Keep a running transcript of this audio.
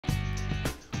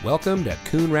Welcome to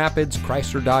Coon Rapids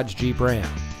Chrysler Dodge Jeep Ram.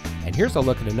 And here's a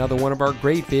look at another one of our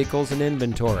great vehicles in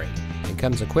inventory. It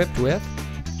comes equipped with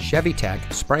Chevy Tech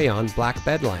Spray-On Black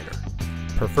Bed Liner,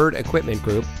 Preferred Equipment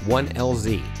Group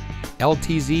 1LZ,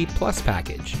 LTZ Plus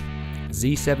Package,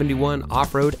 Z71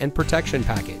 Off-Road and Protection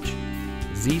Package,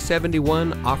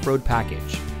 Z71 Off-Road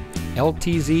Package,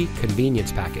 LTZ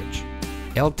Convenience Package,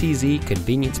 LTZ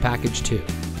Convenience Package 2,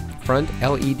 Front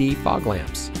LED Fog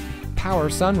Lamps, Power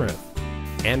Sunroof,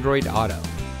 Android Auto,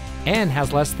 and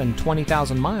has less than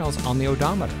 20,000 miles on the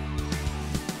odometer.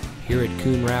 Here at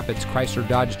Coon Rapids Chrysler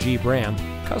Dodge Jeep Ram,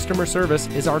 customer service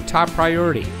is our top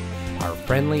priority. Our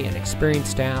friendly and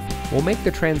experienced staff will make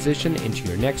the transition into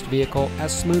your next vehicle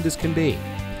as smooth as can be.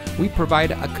 We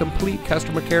provide a complete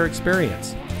customer care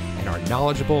experience, and our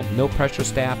knowledgeable, no-pressure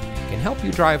staff can help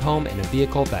you drive home in a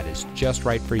vehicle that is just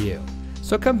right for you.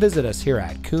 So come visit us here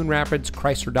at Coon Rapids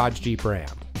Chrysler Dodge Jeep Ram.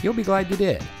 You'll be glad you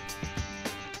did.